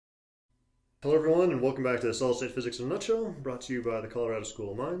Hello everyone, and welcome back to Solid State Physics in a Nutshell, brought to you by the Colorado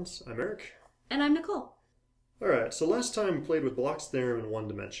School of Mines. I'm Eric. And I'm Nicole. Alright, so last time we played with Bloch's theorem in one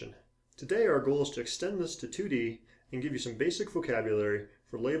dimension. Today our goal is to extend this to 2D and give you some basic vocabulary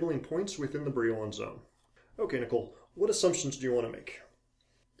for labeling points within the Brillouin zone. Okay, Nicole, what assumptions do you want to make?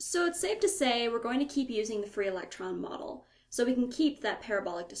 So it's safe to say we're going to keep using the free electron model, so we can keep that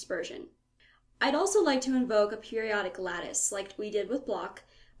parabolic dispersion. I'd also like to invoke a periodic lattice, like we did with Bloch,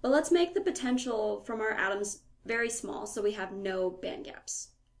 but let's make the potential from our atoms very small so we have no band gaps.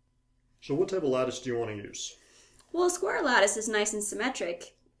 So what type of lattice do you want to use? Well, a square lattice is nice and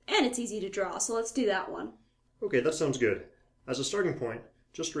symmetric, and it's easy to draw, so let's do that one. Okay, that sounds good. As a starting point,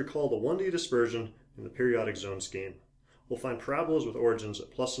 just recall the 1D dispersion in the periodic zone scheme. We'll find parabolas with origins at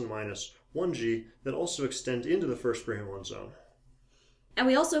plus and minus 1g that also extend into the first Brillouin zone. And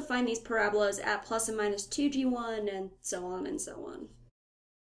we also find these parabolas at plus and minus 2g1 and so on and so on.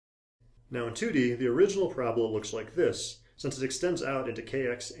 Now in 2D, the original parabola looks like this, since it extends out into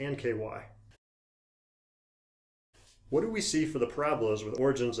kx and ky. What do we see for the parabolas with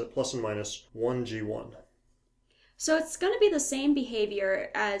origins at plus and minus 1g1? So it's going to be the same behavior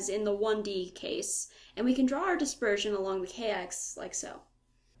as in the 1D case, and we can draw our dispersion along the kx like so.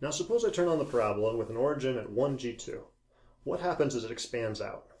 Now suppose I turn on the parabola with an origin at 1g2. What happens as it expands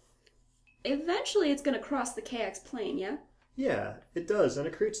out? Eventually it's going to cross the kx plane, yeah? Yeah, it does, and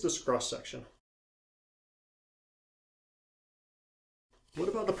it creates this cross-section. What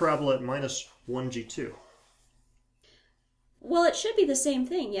about the parabola at minus 1g2? Well, it should be the same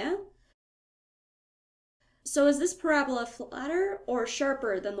thing, yeah? So is this parabola flatter or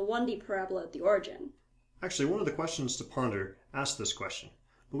sharper than the 1D parabola at the origin? Actually, one of the questions to ponder asks this question,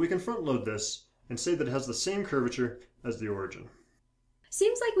 but we can front-load this and say that it has the same curvature as the origin.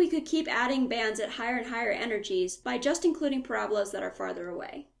 Seems like we could keep adding bands at higher and higher energies by just including parabolas that are farther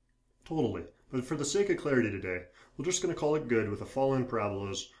away. Totally, but for the sake of clarity today, we're just going to call it good with the fall-in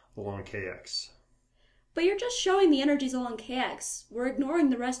parabolas along kx. But you're just showing the energies along kx. We're ignoring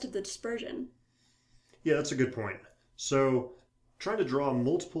the rest of the dispersion. Yeah, that's a good point. So, trying to draw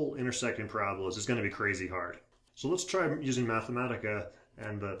multiple intersecting parabolas is going to be crazy hard. So let's try using Mathematica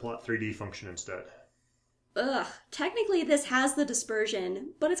and the plot3D function instead. Ugh, technically this has the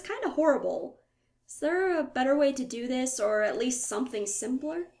dispersion, but it's kind of horrible. Is there a better way to do this, or at least something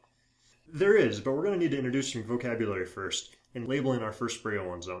simpler? There is, but we're going to need to introduce some vocabulary first in labeling our first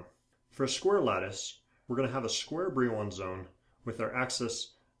Brillouin zone. For a square lattice, we're going to have a square Brillouin zone with our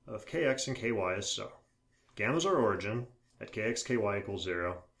axis of kx and ky as so. Gamma is our origin at kx, ky equals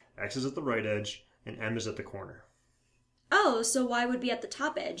 0, x is at the right edge, and m is at the corner. Oh, so y would be at the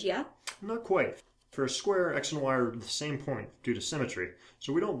top edge, yeah? Not quite. For a square, x and y are the same point due to symmetry,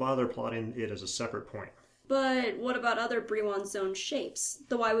 so we don't bother plotting it as a separate point. But what about other Brillouin zone shapes?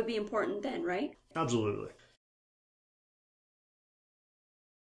 The y would be important then, right? Absolutely.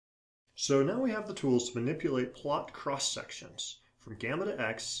 So now we have the tools to manipulate plot cross-sections from gamma to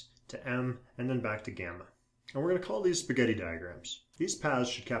x to m and then back to gamma. And we're going to call these spaghetti diagrams. These paths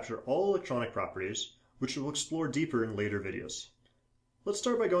should capture all electronic properties, which we'll explore deeper in later videos. Let's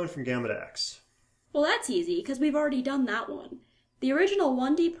start by going from gamma to x. Well, that's easy, because we've already done that one. The original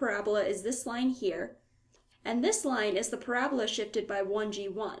 1D parabola is this line here, and this line is the parabola shifted by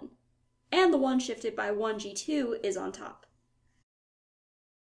 1g1, and the one shifted by 1g2 is on top.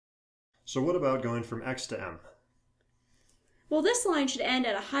 So what about going from x to m? Well, this line should end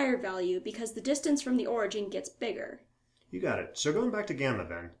at a higher value because the distance from the origin gets bigger. You got it. So going back to gamma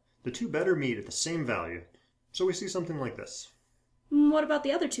then, the two better meet at the same value, so we see something like this. What about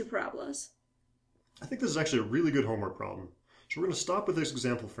the other two parabolas? I think this is actually a really good homework problem, so we're going to stop with this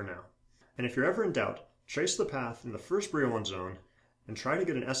example for now. And if you're ever in doubt, trace the path in the first Brillouin zone and try to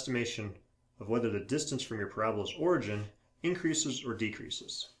get an estimation of whether the distance from your parabola's origin increases or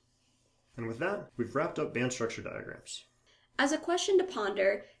decreases. And with that, we've wrapped up band structure diagrams. As a question to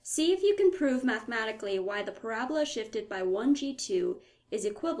ponder, see if you can prove mathematically why the parabola shifted by 1g2 is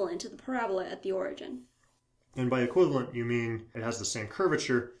equivalent to the parabola at the origin. And by equivalent, you mean it has the same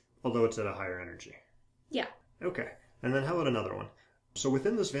curvature, although it's at a higher energy. Yeah. Okay, and then how about another one? So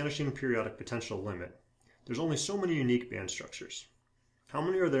within this vanishing periodic potential limit, there's only so many unique band structures. How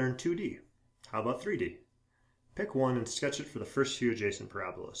many are there in 2D? How about 3D? Pick one and sketch it for the first few adjacent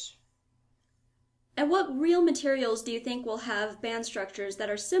parabolas. And what real materials do you think will have band structures that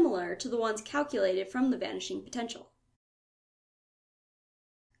are similar to the ones calculated from the vanishing potential?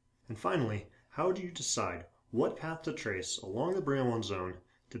 And finally, how do you decide what path to trace along the Brillouin zone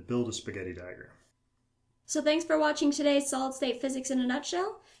to build a spaghetti diagram? So thanks for watching today's solid state physics in a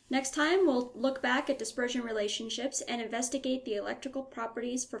nutshell. Next time, we'll look back at dispersion relationships and investigate the electrical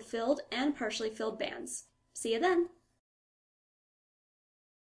properties for filled and partially filled bands. See you then!